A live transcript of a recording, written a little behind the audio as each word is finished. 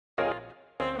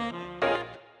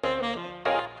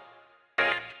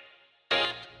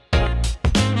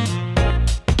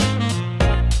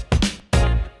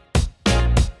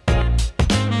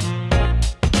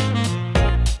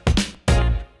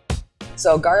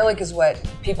So garlic is what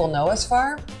people know us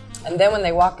for. And then when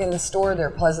they walk in the store, they're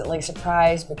pleasantly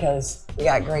surprised because we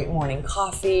got great morning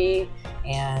coffee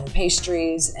and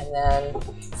pastries. And then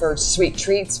for sweet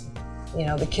treats, you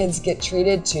know, the kids get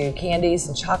treated to candies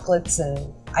and chocolates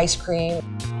and ice cream.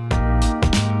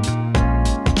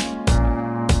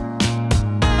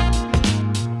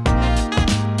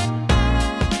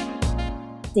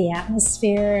 The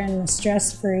atmosphere and the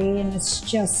stress-free, and it's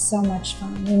just so much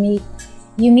fun.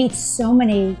 You meet so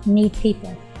many neat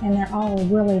people, and they're all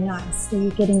really nice, so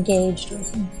you get engaged with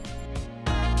them.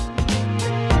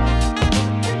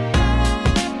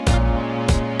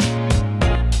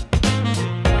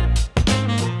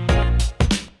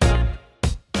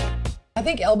 I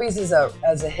think Ellbee's is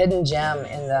a hidden gem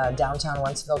in the downtown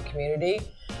Wentzville community.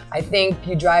 I think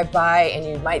you drive by and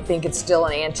you might think it's still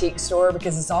an antique store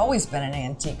because it's always been an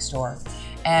antique store.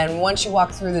 And once you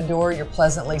walk through the door, you're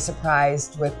pleasantly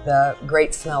surprised with the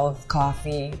great smell of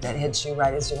coffee that hits you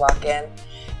right as you walk in.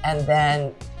 And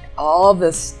then all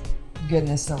this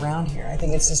goodness around here. I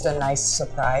think it's just a nice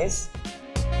surprise.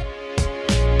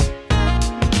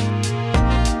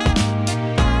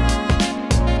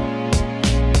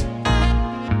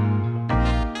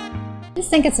 I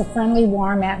just think it's a friendly,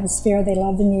 warm atmosphere. They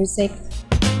love the music.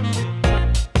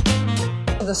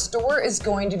 The store is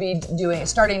going to be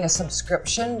starting a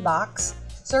subscription box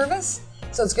service.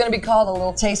 So it's going to be called A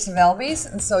Little Taste of Ellbee's.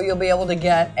 And so you'll be able to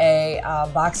get a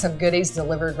box of goodies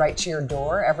delivered right to your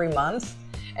door every month.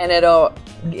 And it'll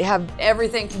have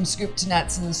everything from scoop to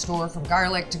nuts in the store, from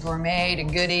garlic to gourmet to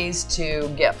goodies to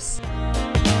gifts.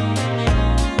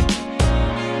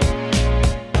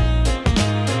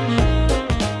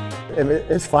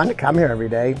 It's fun to come here every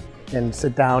day and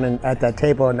sit down at that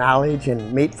table of knowledge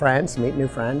and meet friends, meet new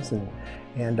friends,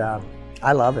 and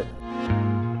I love it.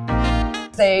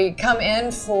 They come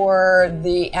in for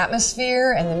the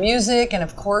atmosphere and the music and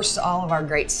of course all of our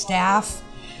great staff,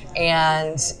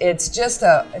 and it's just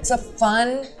it's a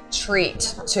fun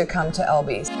treat to come to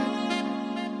Ellbee's.